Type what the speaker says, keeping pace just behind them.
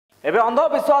एबे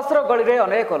अंधविश्वास गली रे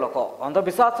अनेक लोक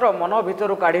अंधविश्वास मन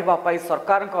भितर काढ़ा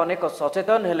सरकार अनेक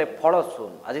सचेतन हेले फल शून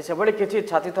आज से भली किसी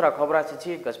छातीथरा खबर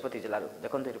आसी गजपति जिलूर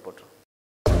देखते रिपोर्ट।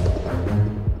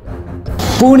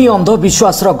 पुणी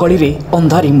अंधविश्वास गली रे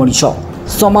अंधारी मनीष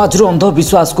समाज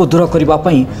अंधविश्वास को दूर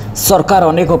करने सरकार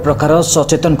अनेक प्रकार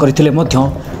सचेतन करथिले मध्य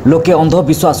लोके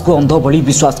अंधविश्वास को अंध भली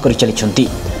विश्वास कर चली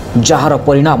जार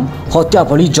परिणाम हत्या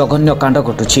भली जघन्य कांड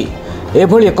घटुछि।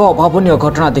 एभली एक अभावनीय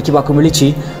घटना देखा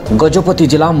मिली गजपति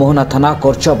जिला मोहना थाना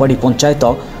कोर्चबड़ी पंचायत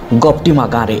गप्टिमा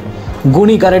गाँव में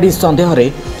गुणी गारेडी सन्देह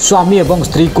स्वामी और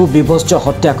स्त्री को विभत्स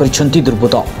हत्या करिसेंती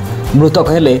दुर्बृत्त। मृतक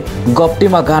हेले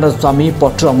गप्टिमा गाँवर स्वामी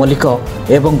पट्र मल्लिक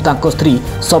एवं तांको स्त्री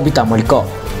सबिता मल्लिक।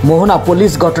 मोहना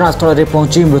पुलिस घटनास्थल में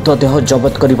पहुंची मृतदेह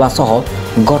जबत करने सह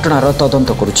घटनार तदंत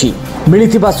करुछि।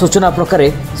 मिलिथिबा सूचना प्रकार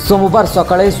सोमवार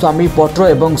सकाळे स्वामी पट्र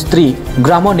एवं स्त्री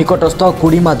ग्राम निकटस्थ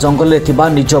कुड़ीमा जंगल में थिबा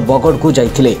निज बगड़ को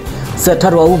जाइथिले।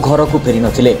 सेठारु आउ घर को फेरी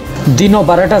नथिले। दिन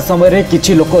 12टा समय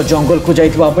किछि लोक जंगल को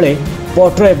जाइथिबा बेले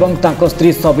पट्र एवं तांको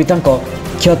स्त्री सबितांको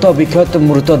क्षत विक्षत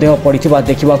मृतदेह पड़िथिबा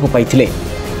देखिबाकू पाइथिले।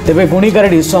 तेबे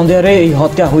गुणीगारेडी सन्देह में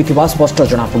हत्या होइथिबा स्पष्ट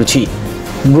जଣାपड़ुछि।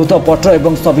 मृत पट्र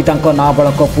एवं सबितांको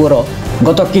नाबालक पुअर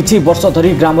गत किछि वर्ष धरी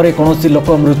ग्राम में कौन लोक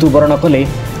मृत्युवरण कले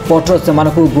पट्र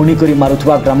सेमानकु गुणी करी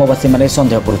मारुथुबा ग्रामवासी माने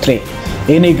सन्देह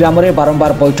करुथिले। एने ग्राम में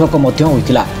बारंबार बैठक मध्य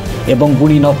होइथिला एवं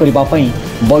गुणी न करिबा पई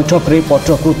बैठक रे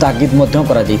पट्र को तागिद मध्य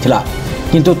करा जाइथिला।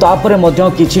 किंतु तापरे मध्य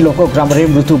किछि लोक ग्राम में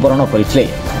मृत्युवरण करथिले।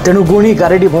 तेणु गुणी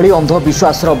गारेडी भली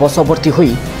अंधविश्वास बशवर्ती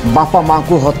होई बापा मां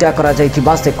को हत्या करा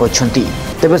जाइथिबा से कहछंती।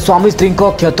 तेबे स्वामी स्त्री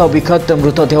क्षत विक्षत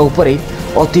मृतदेह उपरे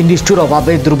अति निष्ठुर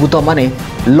भाव दुर्बृत्त माने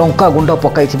लंका गुंड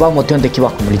पकाइथिबा मध्य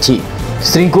देखा मिली।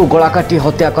 स्त्री को गला काटी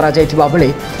हत्या करा जाइथिबा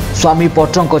बेले स्वामी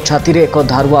पट्रंको छाती रे एक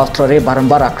धारुआ अस्त्र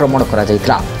बारंबार आक्रमण करा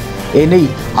जाइथिला। एने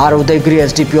आर उदयगिरी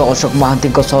एसडीपीओ अशोक महांती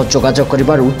जोगाजोग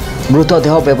करिबारु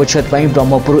मृतदेह व्यवच्छेद पर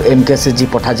ब्रह्मपुर एमकेसीजी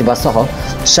पठाजिबा सह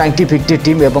साइंटिफिक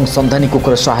टीम एवं संधानी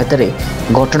कुकुर सहायतार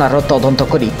घटनार तदंत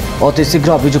करी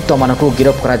अतिशीघ्र अभियुक्त मानक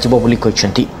गिरफ्त कराजिबो बोली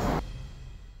कहिसेंती।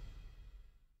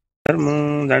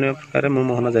 जाना प्रकार मु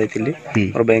मोहना जाइली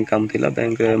और बैंक काम थिला।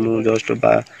 बैंक मु जस्ट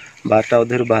 12टा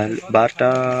अधेर 12टा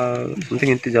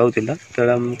समथिंग जाऊला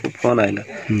तेरा हमको फोन आइला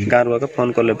गाँव वाक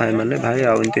फोन कले भाई मैंने भाई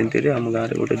आमती आम गाँव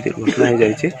में गोटे दुर्घटना हो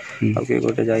जाए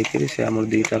गोटे जाकि से आम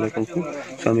 2टा लोक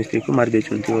स्वामी स्त्री को मारी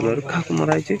देते क्या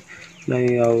मराई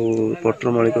नहीं आउ पट्र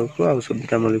मल्लिक को आ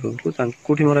सबिता मल्लिक को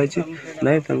कौटी मराई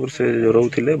नाई से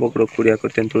रोते बकड़ कुड़िया कर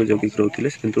तेंतुल जगिक रोते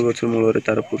तेंतुल गछ मूल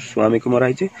तार स्वामी को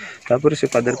मराई से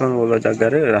पादर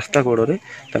जगार रास्ता कड़े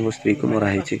स्त्री को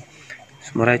मराई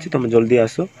तुम जल्दी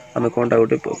आस आम कौनटा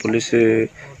गोटे पुलिस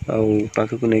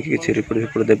पाखक नहीं कि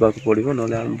रिपोर्ट देवाक पड़ो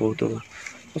ना आम बहुत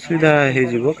असुविधा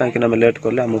हो कहीं लेट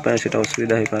कले आम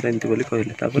असुविधा हो पारे एमती बोली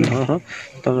कहले। हाँ हाँ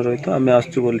तुम रही तो आम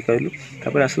आसचु बोली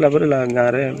कहलु आसला गाँव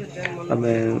में आम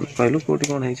कहलु कौटी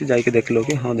कौन है जाकि देखल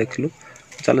कि हाँ देखलु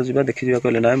चलो जी देखी जा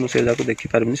कहले ना मुझे जाक देखी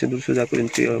पार्बनी से दृश्य जाक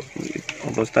जमी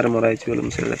अवस्था मराई बोले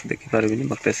मुझे जाक देखी पार्बनी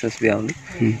मोर पेसेंस भी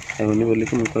आउनी बोली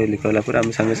मुझे कहला आम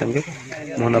सागे सागे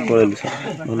मोहना पलैलु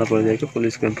मोहना पलि जाके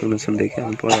पुलिस को इनफर्मेशन देके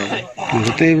आम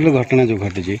पलैलु। घटना जो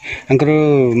घटी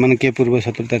माने के पूर्व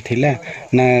शत्रुता थिला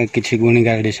ना किसी गुणी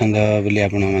गाड़ी सन्देह बोली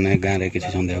आपण माने गाँव में किसी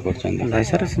सन्देह करछन नाई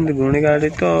सर से गुणी गाड़ी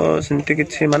तो सेमती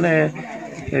किसी माने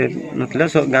नथिला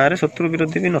गाँव में शत्रु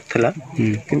विरोधी भी नथिला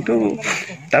किंतु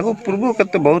ताको पूर्व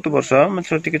कते बहुत वर्ष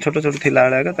छोटे छोट छोट थिला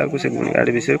बेला से गुणी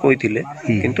गाड़ी विषय कही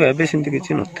किंतु एबे सेमती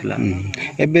किसी नथिला।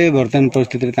 एबे वर्तमान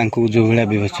परिस्थिति रे तांको जो भला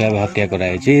व्यवस्था हत्या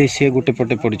कराए जे से गोटे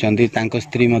पटे पड़चंदी तांको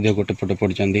स्त्री मध्ये गोटे पटे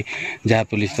पड़चंदी जहाँ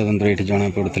पुलिस तदंतर एठी जणा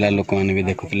पड़ुतला लोक माने भी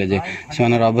देखुतले जे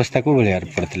सेमानर अवस्था को भलिया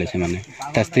पड़तले से माने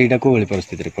ता स्त्रीटा को भली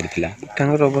परिस्थिति रे पड़तला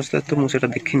तांकर अवस्था तो मु सेटा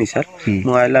देखिनी सर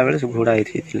मु आइला बेले से घोड़ा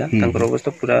आइथिला तांकर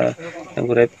अवस्था पूरा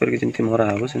तांको रेप करके जेंती मरा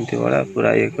हबो सेंती वाला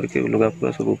पूरा ये करके लुगा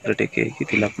पूरा सब ऊपर टेके की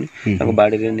थिला अपनी तांको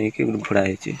बाड़ी रे नै के घोड़ा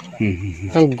आइछि।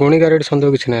 गुणी गाड़ी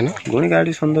संदेह किछ नै ना गुणी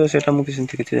गाड़ी संदेह सेटा मु किछि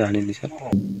किछि जानिनी सर।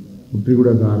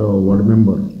 उट्रीगुड़ा गाँव वार्ड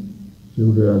मेंबर से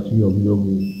गोटे आसिक अभियोग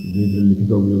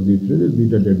लिखित अभियोग देते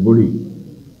 2टा डेड बॉडी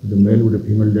गोटे मेल गोटे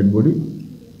female dead body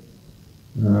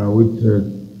with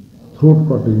throat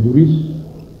cut injuries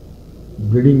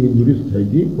bleeding injuries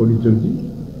थी पड़ी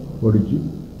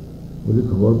बोली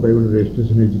खबर पाई गोटे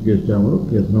रजिस्ट्रेशन केसटा आम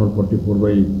case number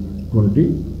 44/20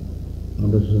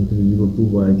 under section 302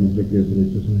 by case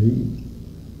registration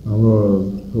हो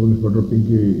सब इन्सपेक्टर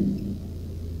पिंकी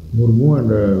मुर्मू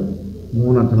एंड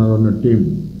मोहना थाना टीम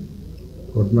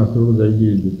घटनास्थल को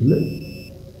जाइए देखिले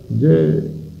जे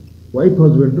वाइफ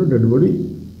हजबैंड डेड बॉडी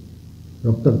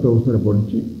रक्ताक्त अवस्था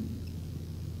पड़ी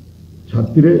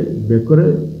छाती रे बेकरे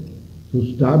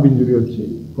स्टाब इंजुरी अच्छी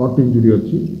कट इंजुरी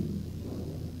अच्छी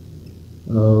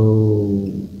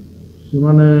से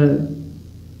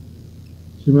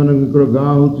ସେମାନଙ୍କର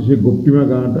ଗାଁ ହେଉଛି ସେ ଗୋପଟିମା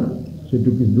ଗାଁଟା ସେଠୁ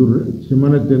କିଛି ଦୂରରେ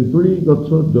ସେମାନେ ତେନ୍ତୁଳି ଗଛ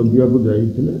ଜଗିବାକୁ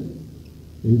ଯାଇଥିଲେ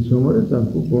ଏହି ସମୟରେ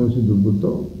ତାଙ୍କୁ କୌଣସି ଦୁର୍ବୃତ୍ତ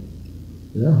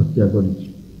ଏହା ହତ୍ୟା କରିଛି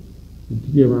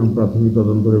ଏତିକି ଆମେ ପ୍ରାଥମିକ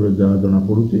ତଦନ୍ତରେ ଏବେ ଯାହା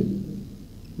ଜଣାପଡ଼ୁଛି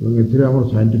ଏବଂ ଏଥିରେ ଆମର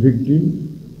ସାଇଣ୍ଟିଫିକ୍ ଟିମ୍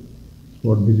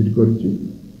ସ୍ପଟ୍ ଭିଜିଟ୍ କରିଛି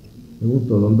ଏବଂ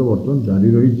ତଦନ୍ତ ବର୍ତ୍ତମାନ ଜାରି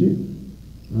ରହିଛି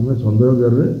ଆମେ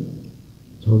ସନ୍ଦେହଗାରରେ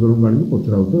 6 ଜଣଙ୍କୁ ଆଣିକି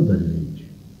ପଚରାଉଚରା ଜାରି ରହିଛି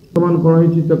ବର୍ତ୍ତମାନ କ'ଣ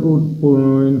ହେଇଛି ତାକୁ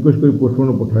ଇନକ୍ୱେଷ୍ଟ କରି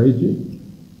ପୋଷ୍ଟମର୍ଟମ ପଠାହେଇଛି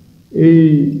ଏଇ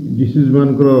ଡିସିଜ୍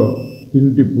ମାନଙ୍କର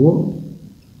 3ଟି ପୁଅ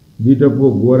 2ଟା ପୁଅ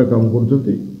ଗୋଆରେ କାମ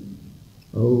କରୁଛନ୍ତି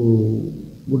ଆଉ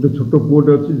ଗୋଟେ ଛୋଟ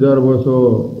ପୁଅଟେ ଅଛି ଯାହାର ବୟସ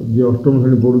ଯିଏ 8ମ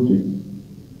ଶ୍ରେଣୀ ପଢ଼ୁଛି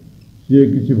ସିଏ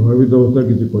କିଛି ଭୟଭୀତ ଅବସ୍ଥା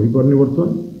କିଛି କହିପାରୁନି ବର୍ତ୍ତମାନ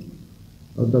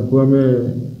ଆଉ ତାକୁ ଆମେ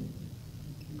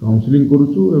କାଉନସିଲିଂ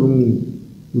କରୁଛୁ ଏବଂ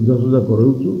ବୁଝାସୁଝା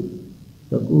କରାଉଛୁ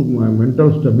ତାକୁ ମେଣ୍ଟାଲ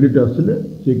ଷ୍ଟାବିଲିଟି ଆସିଲେ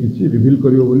ସେ କିଛି ରିଭିଲ୍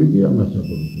କରିବ ବୋଲିକି ଆମେ ଆଶା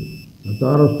କରୁଛୁ ଆଉ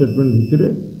ତାର ଷ୍ଟେଟମେଣ୍ଟ ଭିତରେ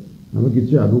ଆମେ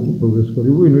କିଛି ଆଗକୁ ପ୍ରୋଗ୍ରେସ୍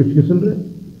କରିବୁ ଇନଭେଷ୍ଟିଗେସନରେ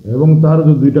ଏବଂ ତାର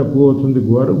ଯେଉଁ 2ଟା ପୁଅ ଅଛନ୍ତି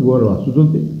ଗୋଆରୁ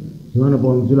ଆସୁଛନ୍ତି ସେମାନେ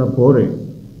ପହଞ୍ଚିଲା ପରେ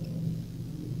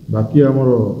ବାକି ଆମର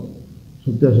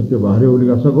ସତ୍ୟାସତ୍ୟ ବାହାରିବ ବୋଲି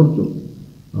ଆଶା କରୁଛୁ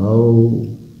ଆଉ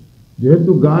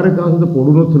ଯେହେତୁ ଗାଁରେ କାହା ସହିତ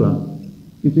ପଡ଼ୁନଥିଲା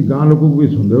କିଛି ଗାଁ ଲୋକଙ୍କୁ ବି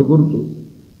ସନ୍ଦେହ କରୁଛୁ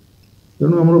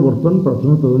ତେଣୁ ଆମର ବର୍ତ୍ତମାନ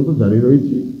ପ୍ରାଥମିକ ତଦନ୍ତ ଜାରି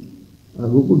ରହିଛି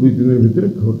ଆଗକୁ 2-3 ଦିନ ଭିତରେ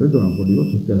ଖବରଟା ଜଣାପଡ଼ିବ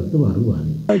ସତ୍ୟାସତ୍ୟ ବାହାରକୁ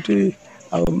ବାହାରିବ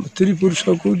ଆଉ ସ୍ତ୍ରୀ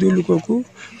ପୁରୁଷକୁ 2 ଲୋକକୁ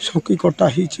ଶଙ୍କି କଟା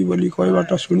ହେଇଛି ବୋଲି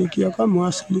କହିବାଟା ଶୁଣିକି ଏକା ମୁଁ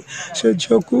ଆସିଲି ସେ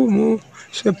ଝିଅକୁ ମୁଁ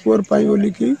ସେ ପୁଅର ପାଇଁ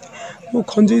ବୋଲିକି ମୁଁ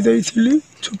ଖଞ୍ଜେଇ ଦେଇଥିଲି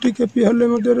ଛୁଟି କେପି ହେଲେ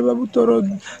ମଧ୍ୟରେ ବାବୁ ତୋର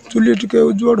ଚୁଲି ଟିକେ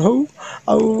ଉଜ୍ଜଳ ହଉ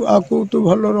ଆଉ ଆକୁ ତୁ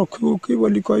ଭଲ ରଖିବୁ କି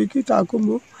ବୋଲି କହିକି ତାକୁ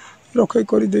ମୁଁ ରଖେଇ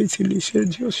କରି ଦେଇଥିଲି ସେ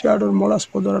ଝିଅ ସିଆଡ଼ର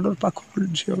ମଳାସ୍ପଦର ପାଖ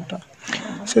ଝିଅଟା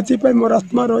ସେଥିପାଇଁ ମୋର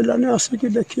ଆତ୍ମା ରହିଲାନି ଆସିକି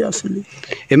ଦେଖି ଆସିଲି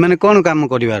ଏମାନେ କ'ଣ କାମ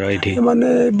କରିବାର ଏଇଠି ଏମାନେ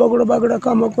ବଗଡ଼ ବାଗଡ଼ା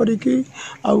କାମ କରିକି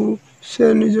ଆଉ ସେ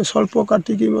ନିଜେ ସ୍ୱଳ୍ପ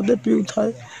କାଟିକି ମଧ୍ୟ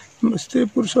ପିଉଥାଏ ସ୍ତ୍ରୀ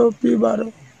ପୁରୁଷ ପିଇବାର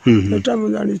ଏଇଟା ମୁଁ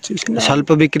ଜାଣିଛି ସ୍ୱଳ୍ପ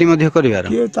ବିକ୍ରି ମଧ୍ୟ କରିବାର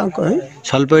କିଏ ତାଙ୍କ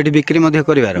ସ୍ୱଳ୍ପ ଏଠି ବିକ୍ରି ମଧ୍ୟ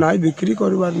କରିବାର ନାଇଁ ବିକ୍ରି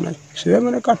କରିବାର ନାହିଁ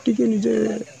ସେମାନେ କାଟିକି ନିଜେ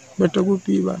ପେଟକୁ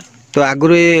ପିଇବାର ତ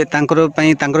ଆଗରୁ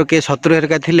ତାଙ୍କର କିଏ ଶତ୍ରୁ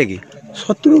ହେରିକା ଥିଲେ କି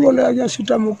ଶତ୍ରୁ ବୋଲେ ଆଜ୍ଞା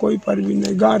ସେଟା ମୁଁ କହିପାରିବି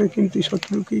ନାହିଁ ଗାଁରେ କେମିତି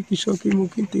ଶତ୍ରୁ କି କିସ କି ମୁଁ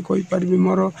କେମିତି କହିପାରିବି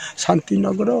ମୋର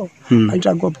ଶାନ୍ତିନଗର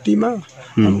ଏଇଟା ଗୋପଟିମା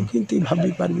ମୁଁ କେମିତି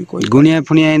ଭାବିପାରିବି ଗୁଣିଆ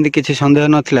ଫୁଣିଆ ଏମିତି କିଛି ସନ୍ଦେହ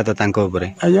ନଥିଲା ତ ତାଙ୍କ ଉପରେ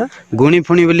ଆଜ୍ଞା ଗୁଣି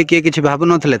ଫୁଣି ବୋଲି କିଏ କିଛି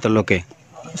ଭାବୁନଥିଲେ ତ ଲୋକେ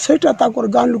ସେଇଟା ତାଙ୍କର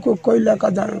ଗାଁ ଲୋକ କହିଲା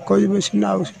କହିବେ ସିନା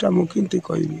ଆଉ ସେଟା ମୁଁ କେମିତି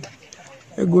କହିବି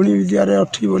ଏ ଗୁଣି ବିଦ୍ୟାରେ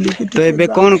ଅଠି ବୋଲିକି ତ ଏବେ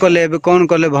କ'ଣ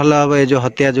କଲେ ଭଲ ହବ ଏ ଯୋଉ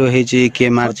ହତ୍ୟା ଯୋଉ ହେଇଛି କିଏ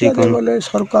ମାରିଛି ବୋଲେ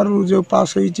ସରକାରରୁ ଯୋଉ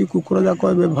ପାସ୍ ହେଇଛି କୁକୁର ଯାକ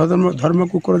ଏବେ ଧର୍ମ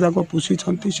କୁକୁର ଯାକ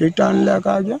ପୋଷିଛନ୍ତି ସେଇଟା ଆଣିଲେ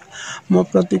ଏକା ଆଜ୍ଞା ମୋ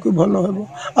ପ୍ରତିକୁ ଭଲ ହେବ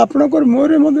ଆପଣଙ୍କର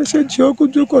ମୁହଁରେ ମଧ୍ୟ ସେ ଝିଅକୁ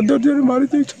ଯୋଉ କଦର୍ଯ୍ୟରେ ମାରି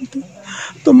ଦେଇଛନ୍ତି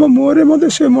ତ ମୋ ମୁହଁରେ ମଧ୍ୟ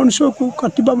ସେ ମଣିଷକୁ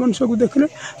କାଟିବା ମଣିଷକୁ ଦେଖିଲେ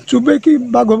ଚୁବେଇକି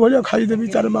ବାଘ ଭଳିଆ ଖାଇଦେବି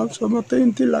ତାର ମାଂସ ମୋତେ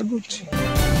ଏମିତି ଲାଗୁଛି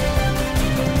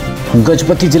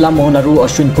गजपति जिला मोहनारू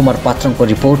अश्विन कुमार पात्र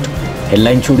रिपोर्ट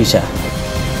हेडलाइन्स ओडिशा।